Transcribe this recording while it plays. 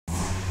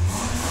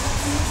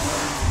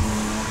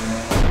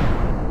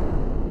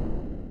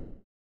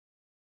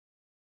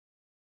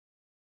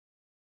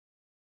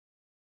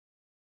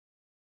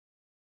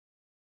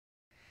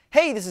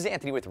Hey, this is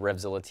Anthony with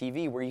RevZilla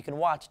TV, where you can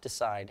watch,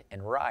 decide,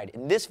 and ride.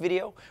 In this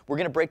video, we're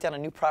going to break down a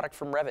new product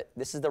from REV'IT.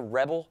 This is the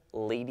Rebel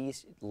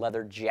Ladies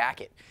Leather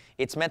Jacket.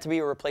 It's meant to be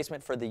a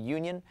replacement for the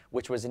Union,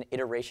 which was an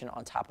iteration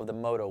on top of the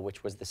Moto,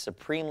 which was the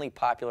supremely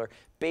popular,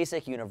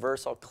 basic,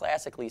 universal,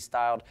 classically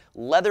styled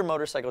leather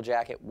motorcycle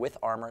jacket with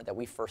armor that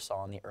we first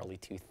saw in the early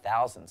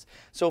 2000s.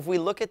 So if we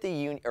look at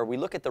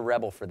the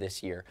Rebel for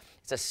this year,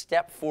 it's a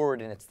step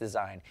forward in its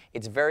design.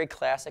 It's very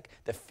classic.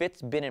 The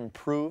fit's been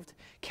improved.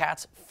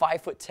 Kat's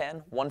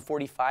 5'10",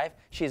 145.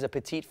 She has a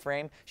petite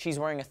frame. She's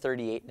wearing a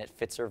 38, and it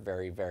fits her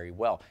very, very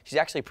well. She's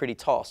actually pretty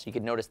tall, so you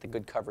can notice the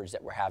good coverage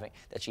that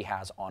she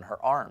has on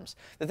her arms.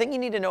 The thing you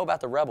need to know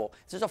about the Rebel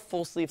is there's a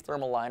full sleeve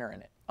thermal liner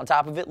in it. On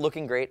top of it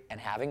looking great and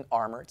having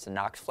armor, it's a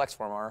Knox Flex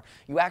Form armor,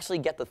 you actually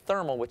get the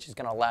thermal, which is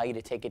going to allow you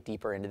to take it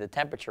deeper into the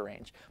temperature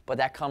range. But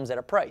that comes at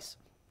a price.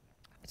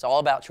 It's all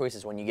about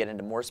choices when you get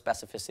into more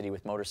specificity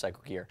with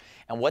motorcycle gear.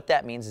 And what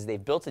that means is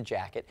they've built a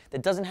jacket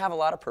that doesn't have a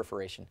lot of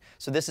perforation.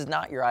 So this is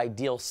not your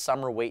ideal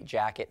summer weight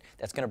jacket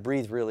that's going to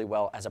breathe really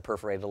well as a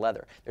perforated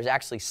leather. There's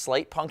actually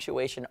slight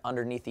punctuation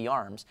underneath the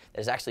arms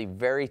that is actually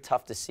very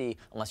tough to see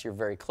unless you're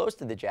very close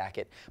to the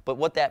jacket. But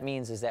what that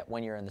means is that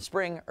when you're in the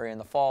spring or in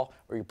the fall,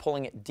 or you're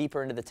pulling it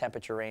deeper into the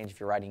temperature range,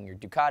 if you're riding your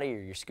Ducati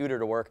or your scooter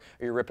to work,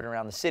 or you're ripping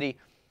around the city,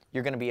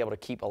 you're going to be able to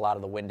keep a lot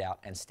of the wind out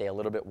and stay a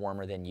little bit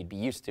warmer than you'd be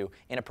used to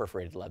in a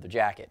perforated leather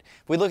jacket.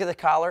 If we look at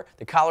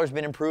the collar's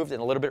been improved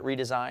and a little bit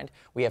redesigned.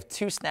 We have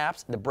two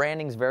snaps. The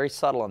branding's very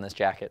subtle on this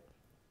jacket.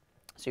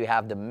 So you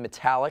have the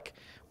metallic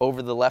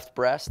over the left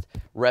breast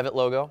REV'IT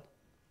logo.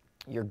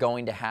 You're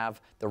going to have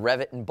the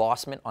REV'IT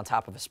embossment on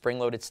top of a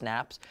spring-loaded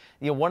snaps.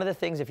 You know, one of the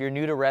things, if you're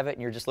new to REV'IT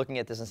and you're just looking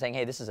at this and saying,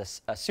 hey, this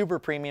is a super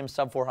premium,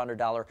 sub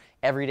 $400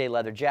 everyday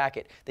leather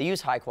jacket, they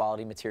use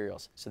high-quality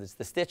materials. So it's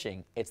the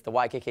stitching, it's the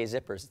YKK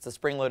zippers, it's the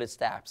spring-loaded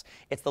snaps,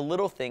 it's the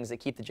little things that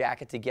keep the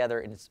jacket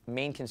together in its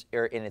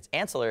in its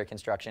ancillary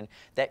construction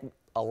that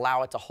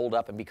allow it to hold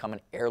up and become an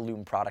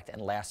heirloom product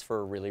and last for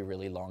a really,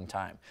 really long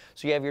time.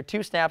 So you have your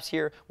two snaps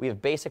here. We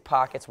have basic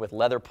pockets with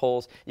leather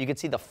pulls. You can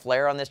see the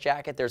flare on this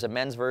jacket. There's a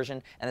men's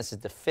version, and this is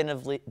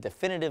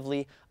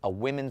definitively a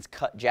women's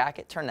cut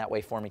jacket. Turn that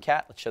way for me,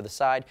 Kat. Let's show the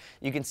side.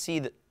 You can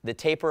see the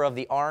taper of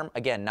the arm.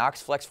 Again,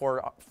 Knox Flex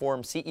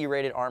Form CE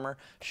rated armor,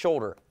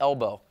 shoulder,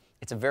 elbow.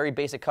 It's a very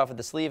basic cuff at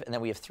the sleeve, and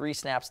then we have three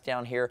snaps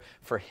down here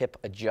for hip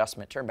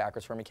adjustment. Turn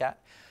backwards for me, Kat.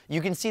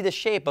 You can see the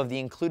shape of the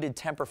included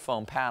temper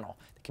foam panel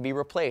that can be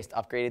replaced,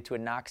 upgraded to a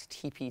Knox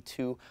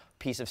TP2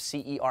 piece of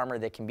CE armor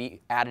that can be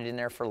added in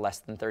there for less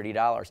than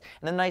 $30.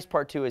 And the nice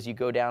part, too, as you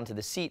go down to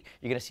the seat,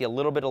 you're going to see a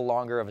little bit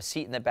longer of a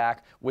seat in the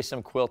back with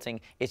some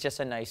quilting. It's just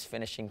a nice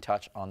finishing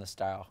touch on the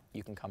style.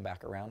 You can come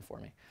back around for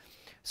me.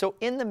 So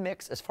in the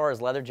mix, as far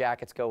as leather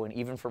jackets go, and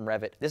even from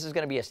REV'IT, this is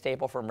going to be a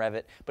staple from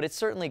REV'IT, but it's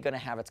certainly going to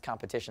have its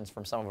competitions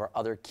from some of our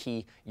other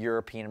key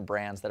European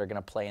brands that are going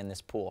to play in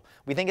this pool.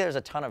 We think there's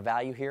a ton of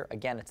value here.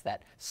 Again, it's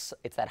that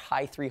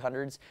high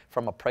 300s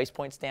from a price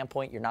point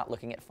standpoint. You're not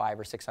looking at $500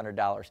 or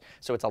 $600.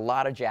 So it's a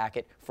lot of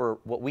jacket for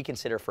what we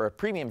consider for a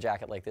premium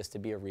jacket like this to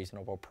be a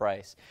reasonable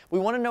price. We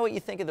want to know what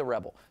you think of the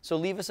Rebel. So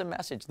leave us a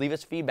message, leave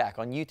us feedback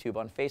on YouTube,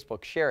 on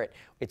Facebook, share it.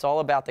 It's all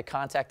about the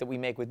contact that we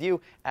make with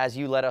you as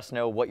you let us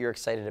know what you're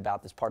excited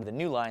about this part of the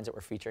new lines that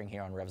we're featuring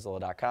here on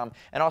RevZilla.com.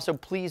 And also,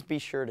 please be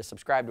sure to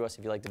subscribe to us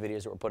if you like the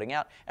videos that we're putting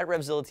out at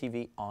RevZilla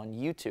TV on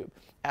YouTube.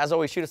 As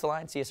always, shoot us a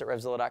line. See us at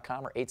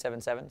RevZilla.com or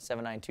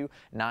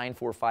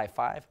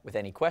 877-792-9455 with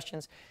any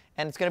questions.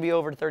 And it's going to be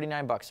over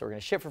 $39, so we're going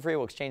to ship for free.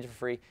 We'll exchange it for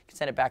free. You can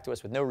send it back to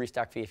us with no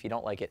restock fee if you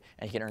don't like it,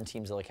 and you can earn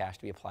TeamZilla cash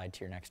to be applied to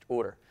your next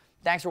order.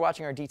 Thanks for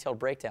watching our detailed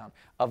breakdown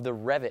of the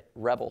REV'IT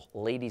Rebel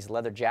Ladies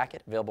Leather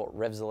Jacket, available at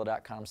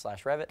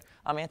RevZilla.com/REV'IT.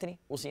 I'm Anthony.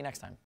 We'll see you next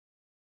time.